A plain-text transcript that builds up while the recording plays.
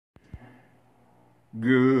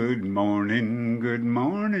Good morning, good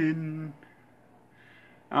morning.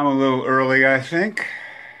 I'm a little early, I think,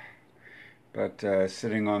 but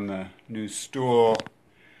sitting on the new stool,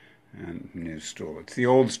 it's the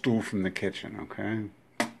old stool from the kitchen, okay?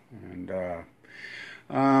 And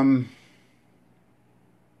um,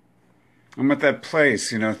 I'm at that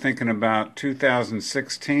place, thinking about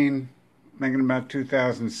 2016, thinking about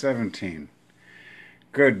 2017.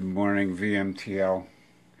 Good morning, VMTL.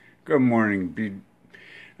 Good morning,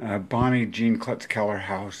 Bonnie Jean Klutz Keller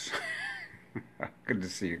House. Good to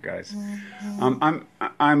see you guys.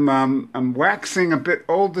 I'm waxing a bit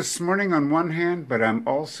old this morning on one hand, but I'm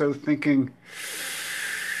also thinking,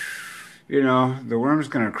 the worm's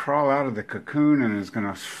going to crawl out of the cocoon and is going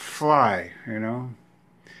to fly,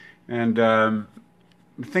 And I'm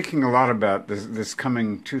thinking a lot about this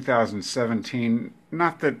coming 2017.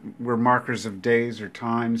 Not that we're markers of days or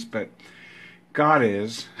times, but God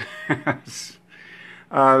is.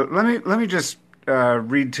 Let me just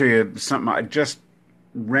read to you something I just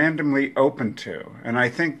randomly opened to, and I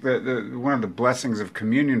think that one of the blessings of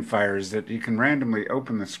CommunionFire is that you can randomly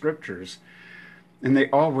open the scriptures, and they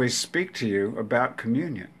always speak to you about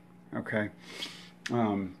communion. Okay,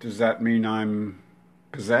 does that mean I'm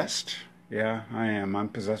possessed? Yeah, I am. I'm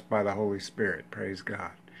possessed by the Holy Spirit. Praise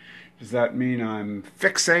God. Does that mean I'm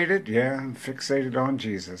fixated? Yeah, I'm fixated on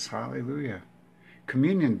Jesus. Hallelujah.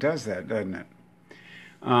 Communion does that, doesn't it?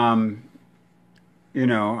 I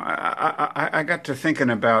got to thinking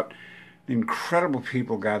about the incredible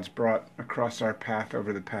people God's brought across our path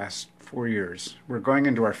over the past 4 years. We're going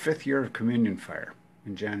into our 5th year of CommunionFire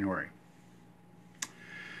in January.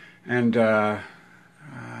 And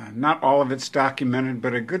not all of it's documented,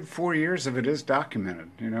 but a good 4 years of it is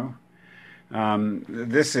documented,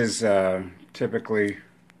 This is typically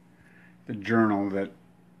the journal that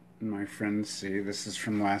my friends see. This is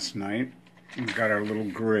from last night. We've got our little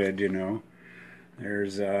grid,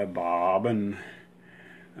 There's Bob and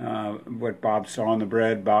what Bob saw in the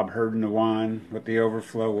bread, Bob heard in the wine, what the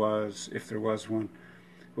overflow was, if there was one,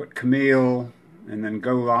 what Camille, and then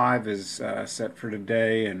Go Live is set for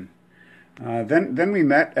today. And then we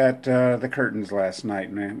met at the curtains last night,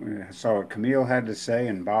 and we saw what Camille had to say,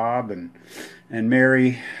 and Bob and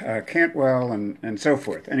Mary Cantwell and so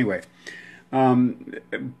forth. Anyway.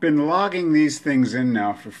 Been logging these things in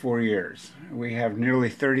now for 4 years. We have nearly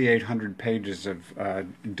 3,800 pages of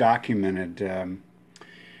documented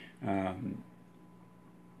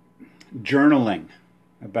journaling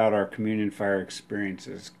about our CommunionFire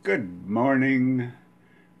experiences. Good morning,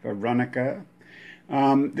 Veronica.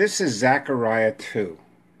 This is Zechariah 2.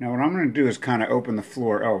 Now what I'm going to do is kind of open the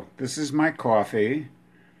floor. Oh, this is my coffee.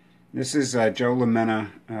 This is Joe Lamena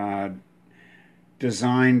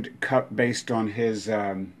designed cup based on his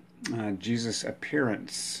Jesus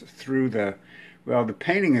appearance through the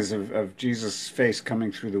painting is of Jesus' face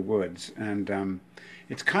coming through the woods. And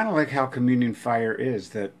it's kind of like how CommunionFire is,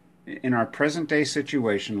 that in our present day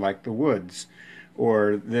situation, like the woods,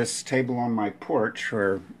 or this table on my porch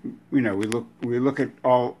where, we look at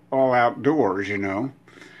all outdoors,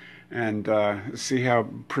 and see how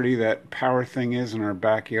pretty that power thing is in our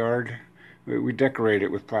backyard. We decorate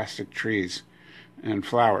it with plastic trees and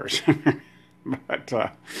flowers. But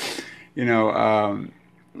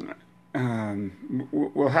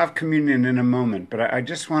we'll have communion in a moment, but I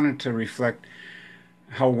just wanted to reflect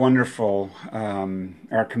how wonderful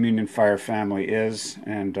our CommunionFire family is.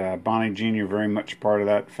 And Bonnie Jean, you're very much part of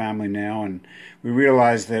that family now, and we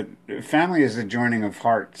realize that family is the joining of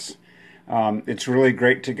hearts. It's really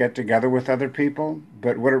great to get together with other people,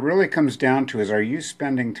 but what it really comes down to is, are you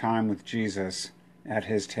spending time with Jesus at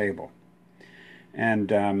his table? And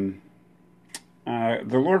the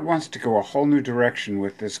Lord wants to go a whole new direction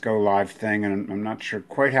with this Go Live thing, and I'm not sure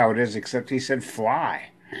quite how it is, except he said fly.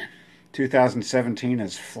 2017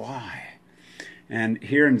 is fly. And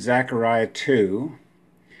here in Zechariah 2,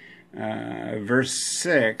 verse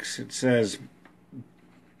 6, it says,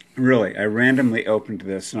 really, I randomly opened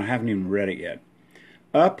this, and I haven't even read it yet.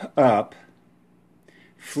 Up, up,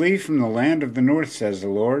 flee from the land of the north, says the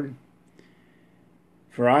Lord.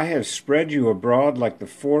 For I have spread you abroad like the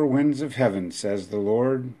four winds of heaven, says the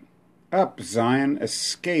Lord. Up, Zion,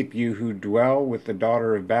 escape, you who dwell with the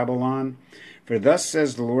daughter of Babylon. For thus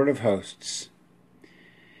says the Lord of hosts,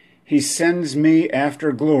 he sends me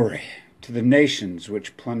after glory to the nations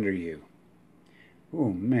which plunder you. Oh,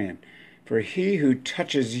 man. For he who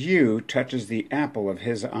touches you touches the apple of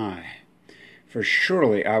his eye. For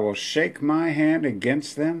surely I will shake my hand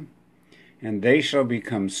against them, and they shall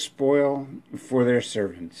become spoil for their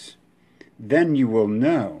servants. Then you will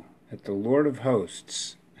know that the Lord of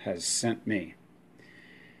hosts has sent me.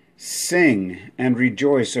 Sing and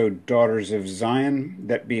rejoice, O daughters of Zion,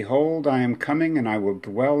 that behold, I am coming, and I will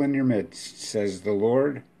dwell in your midst, says the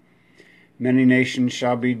Lord. Many nations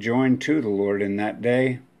shall be joined to the Lord in that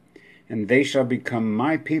day, and they shall become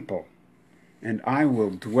my people, and I will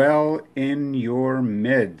dwell in your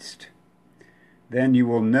midst. Then you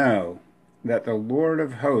will know that the Lord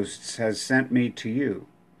of hosts has sent me to you,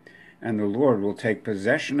 and the Lord will take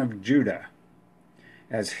possession of Judah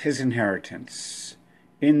as his inheritance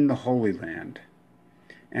in the Holy Land,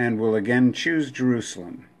 and will again choose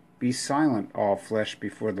Jerusalem. Be silent, all flesh,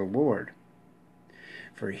 before the Lord,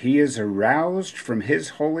 for he is aroused from his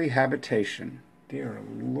holy habitation. Dear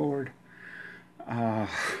Lord, I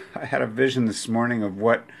had a vision this morning of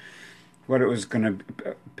what it was going to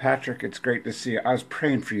be. Patrick, it's great to see you. I was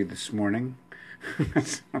praying for you this morning.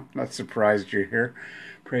 I'm not surprised you're here.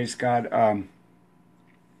 Praise God.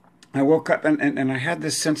 I woke up and I had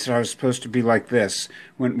this sense that I was supposed to be like this.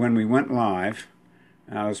 When we went live,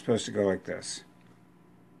 I was supposed to go like this.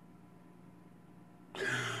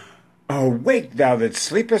 Awake, thou that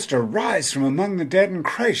sleepest, arise from among the dead, and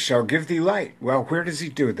Christ shall give thee light. Well, where does he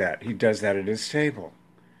do that? He does that at his table.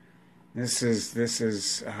 This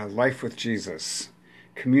is life with Jesus.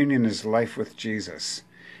 Communion is life with Jesus.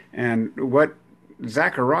 And what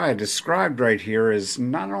Zechariah described right here is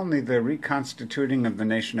not only the reconstituting of the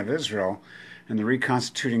nation of Israel and the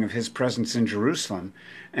reconstituting of his presence in Jerusalem,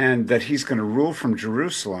 and that he's going to rule from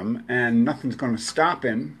Jerusalem and nothing's going to stop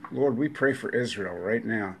him. Lord, we pray for Israel right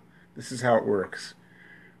now. This is how it works.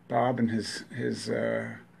 Bob and his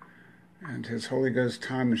Holy Ghost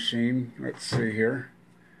time machine. Let's see here.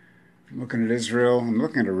 I'm looking at Israel. I'm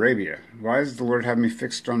looking at Arabia. Why does the Lord have me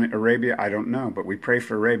fixed on Arabia? I don't know, but we pray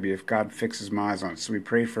for Arabia if God fixes my eyes on it. So we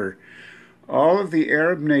pray for all of the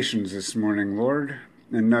Arab nations this morning, Lord,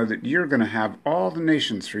 and know that you're going to have all the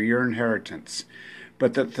nations for your inheritance.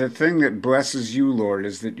 But that the thing that blesses you, Lord,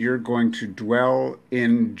 is that you're going to dwell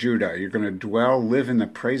in Judah. You're going to live in the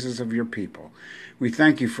praises of your people. We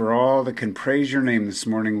thank you for all that can praise your name this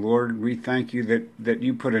morning, Lord. We thank you that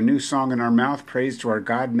you put a new song in our mouth, praise to our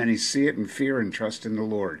God. Many see it and fear and trust in the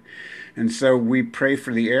Lord. And so we pray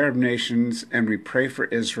for the Arab nations, and we pray for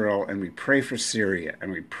Israel, and we pray for Syria,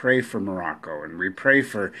 and we pray for Morocco, and we pray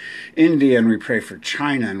for India, and we pray for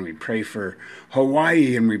China, and we pray for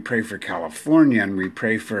Hawaii, and we pray for California, and we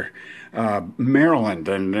pray for Maryland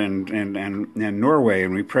and Norway,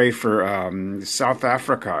 and we pray for South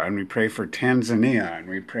Africa, and we pray for Tanzania, and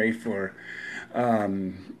we pray for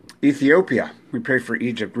Ethiopia. We pray for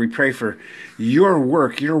Egypt. We pray for your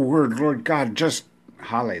work, your word, Lord God, just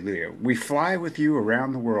hallelujah. We fly with you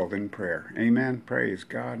around the world in prayer. Amen. Praise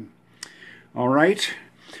God. All right.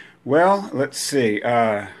 Well, let's see.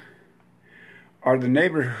 Are the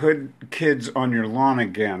neighborhood kids on your lawn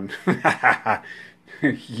again?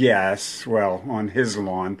 Yes. Well, on his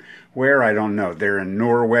lawn. Where? I don't know. They're in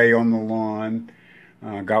Norway on the lawn.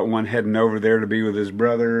 Got one heading over there to be with his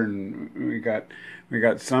brother, and we got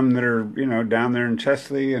some that are down there in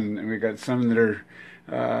Chesley, and we got some that are.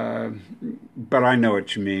 But I know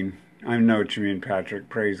what you mean. I know what you mean, Patrick.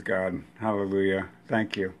 Praise God. Hallelujah.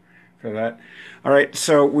 Thank you for that. All right,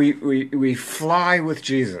 so we fly with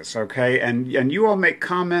Jesus, okay? And you all make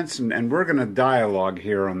comments, and we're going to dialogue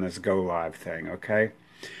here on this Go Live thing, okay?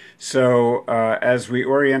 So as we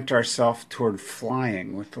orient ourselves toward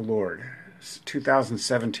flying with the Lord,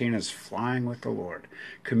 2017 is flying with the Lord.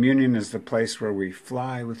 Communion is the place where we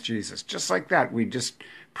fly with Jesus. Just like that, we just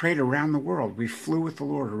prayed around the world. We flew with the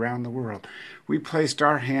Lord around the world. We placed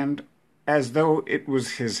our hand as though it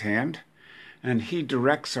was his hand, and he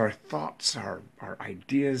directs our thoughts, our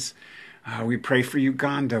ideas. We pray for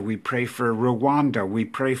Uganda. We pray for Rwanda. We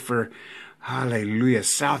pray for, hallelujah,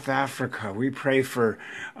 South Africa. We pray for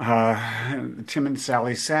Tim and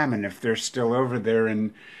Sally Salmon, if they're still over there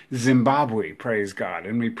in Zimbabwe, praise God.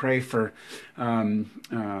 And we pray for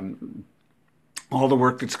all the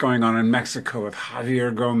work that's going on in Mexico with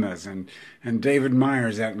Javier Gomez and David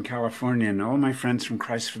Myers out in California, and all my friends from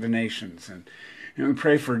Christ for the Nations. And we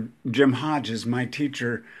pray for Jim Hodges, my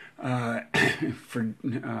teacher, for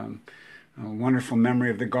a wonderful memory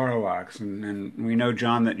of the Garlocs. And we know,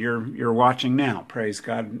 John, that you're watching now. Praise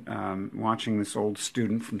God, watching this old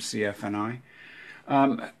student from CFNI.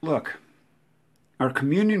 Look, our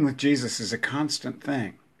communion with Jesus is a constant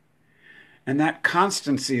thing. And that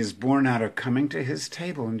constancy is born out of coming to his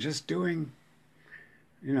table and just doing,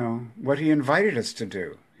 what he invited us to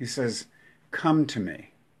do. He says, come to me.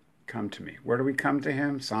 Come to me. Where do we come to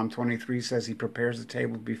him? Psalm 23 says he prepares a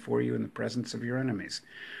table before you in the presence of your enemies.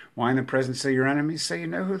 Why in the presence of your enemies? So you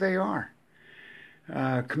know who they are.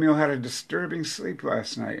 Camille had a disturbing sleep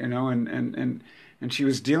last night, and and she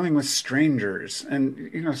was dealing with strangers.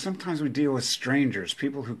 And, you know, sometimes we deal with strangers,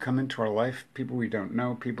 people who come into our life, people we don't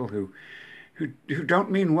know, people who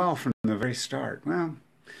don't mean well from the very start. Well,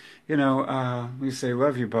 you know, we say,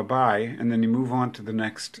 love you, bye-bye, and then you move on to the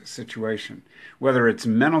next situation. Whether it's a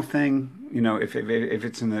mental thing, you know, if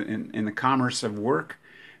it's in the commerce of work,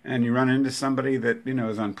 and you run into somebody that, you know,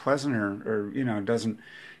 is unpleasant or you know, doesn't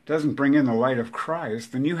bring in the light of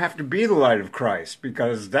Christ, then you have to be the light of Christ,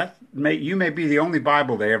 because you may be the only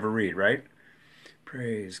Bible they ever read, right?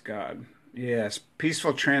 Praise God. Yes,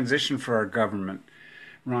 peaceful transition for our government.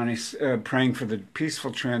 Ronnie's praying for the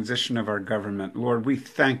peaceful transition of our government. Lord, we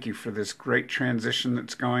thank you for this great transition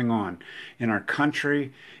that's going on in our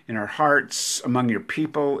country, in our hearts, among your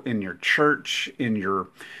people, in your church, in your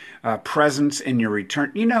presence, in your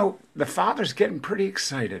return. You know, the Father's getting pretty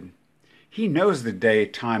excited. He knows the day,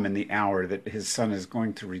 time, and the hour that his Son is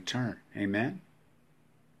going to return. Amen?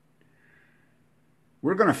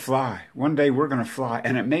 We're going to fly. One day we're going to fly,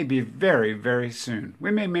 and it may be very, very soon.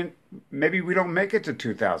 Maybe we don't make it to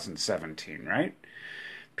 2017, right?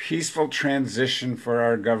 Peaceful transition for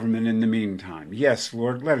our government in the meantime. Yes,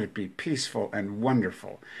 Lord, let it be peaceful and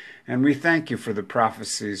wonderful. And we thank you for the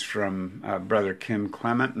prophecies from Brother Kim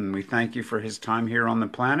Clement, and we thank you for his time here on the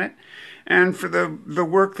planet, and for the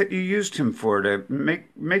work that you used him for to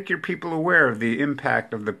make your people aware of the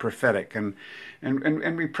impact of the prophetic. And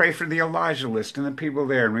we pray for the Elijah list and the people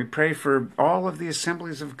there, and we pray for all of the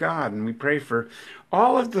assemblies of God, and we pray for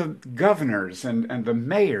all of the governors and the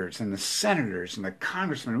mayors and the senators and the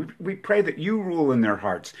congressmen. We pray that you rule in their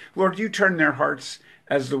hearts. Lord, you turn their hearts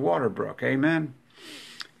as the water brook. Amen.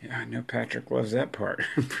 Yeah, I know Patrick loves that part.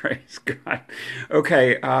 Praise God.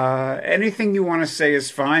 Okay, anything you want to say is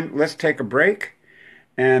fine. Let's take a break,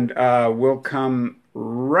 and we'll come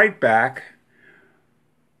right back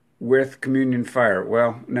with CommunionFire.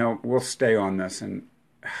 Well, no, we'll stay on this, and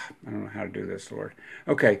I don't know how to do this, Lord.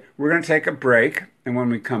 Okay, we're going to take a break, and when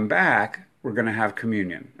we come back, we're going to have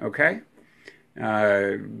communion, okay?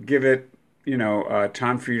 Give it, you know,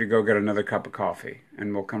 time for you to go get another cup of coffee,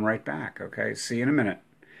 and we'll come right back, okay? See you in a minute.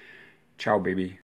 Ciao, baby.